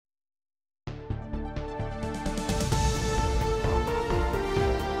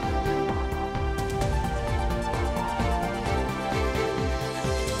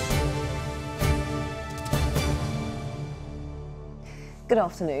Good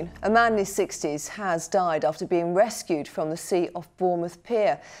afternoon. A man in his 60s has died after being rescued from the sea off Bournemouth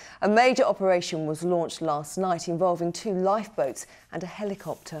Pier. A major operation was launched last night involving 2 lifeboats and a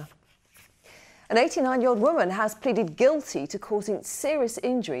helicopter. An 89-year-old woman has pleaded guilty to causing serious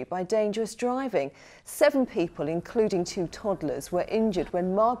injury by dangerous driving. 7 people, including 2 toddlers, were injured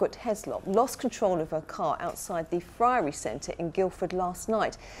when Margaret Heslop lost control of her car outside the Friary Centre in Guildford last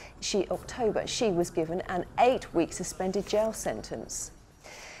night. She was given an 8-week suspended jail sentence.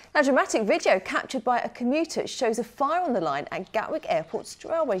 A dramatic video captured by a commuter shows a fire on the line at Gatwick Airport's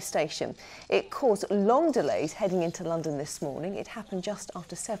railway station. It caused long delays heading into London this morning. It happened just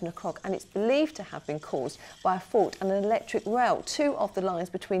after 7 o'clock and it's believed to have been caused by a fault on an electric rail. 2 of the lines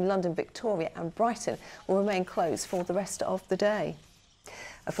between London Victoria and Brighton will remain closed for the rest of the day.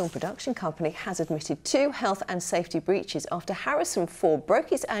 A film production company has admitted 2 health and safety breaches after Harrison Ford broke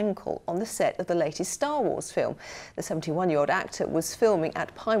his ankle on the set of the latest Star Wars film. The 71-year-old actor was filming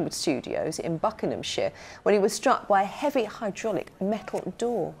at Pinewood Studios in Buckinghamshire when he was struck by a heavy hydraulic metal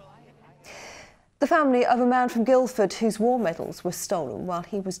door. The family of a man from Guildford whose war medals were stolen while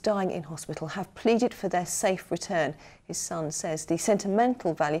he was dying in hospital have pleaded for their safe return. His son says the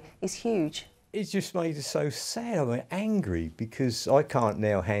sentimental value is huge. It just made us so sad. I'm angry because I can't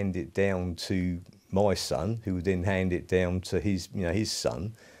now hand it down to my son, who would then hand it down to his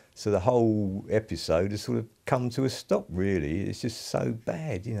son. So the whole episode has sort of come to a stop, really. It's just so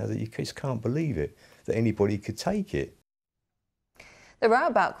bad, that you just can't believe it, that anybody could take it. The row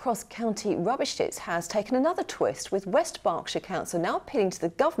about cross-county rubbish tips has taken another twist, with West Berkshire Council now appealing to the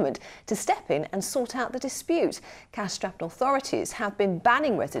government to step in and sort out the dispute. Cash-strapped authorities have been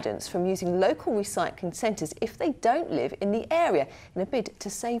banning residents from using local recycling centres if they don't live in the area, in a bid to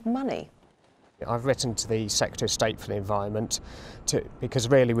save money. I've written to the Secretary of State for the Environment because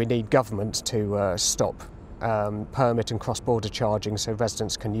really we need government to stop permit and cross-border charging so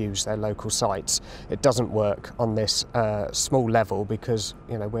residents can use their local sites. It doesn't work on this small level because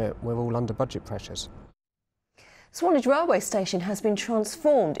we're all under budget pressures. Swanage Railway Station has been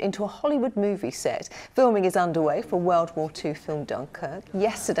transformed into a Hollywood movie set. Filming is underway for World War II film Dunkirk.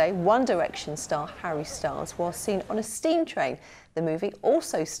 Yesterday, One Direction star Harry Styles was seen on a steam train. The movie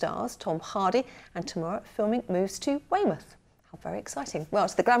also stars Tom Hardy, and tomorrow filming moves to Weymouth. How very exciting. Well,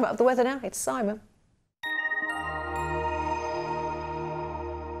 it's the glamour of the weather now. It's Simon.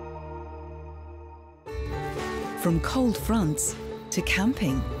 From cold fronts to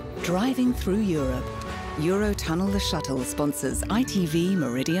camping, driving through Europe, Eurotunnel the Shuttle sponsors ITV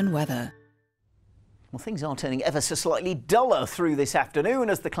Meridian weather. Well, things are turning ever so slightly duller through this afternoon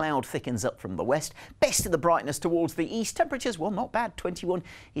as the cloud thickens up from the west. Best of the brightness towards the east. Temperatures, well, not bad. 21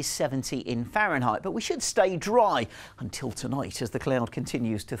 is 70 in Fahrenheit. But we should stay dry until tonight as the cloud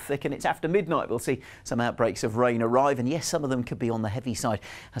continues to thicken. It's after midnight we'll see some outbreaks of rain arrive. And yes, some of them could be on the heavy side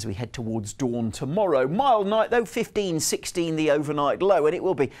as we head towards dawn tomorrow. Mild night, though, 15, 16 the overnight low. And it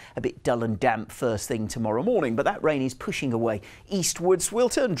will be a bit dull and damp first thing tomorrow morning. But that rain is pushing away eastwards. We'll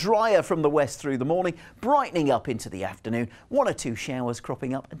turn drier from the west through the morning, brightening up into the afternoon. 1 or 2 showers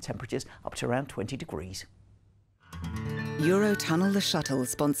cropping up and temperatures up to around 20 degrees. Eurotunnel the Shuttle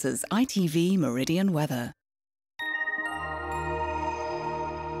sponsors ITV Meridian weather.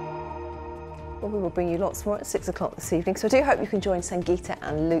 Well, we will bring you lots more at 6 o'clock this evening, so I do hope you can join Sangeeta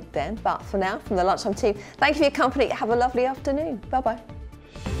and Luke then. But for now, from the Lunchtime team, thank you for your company. Have a lovely afternoon. Bye-bye.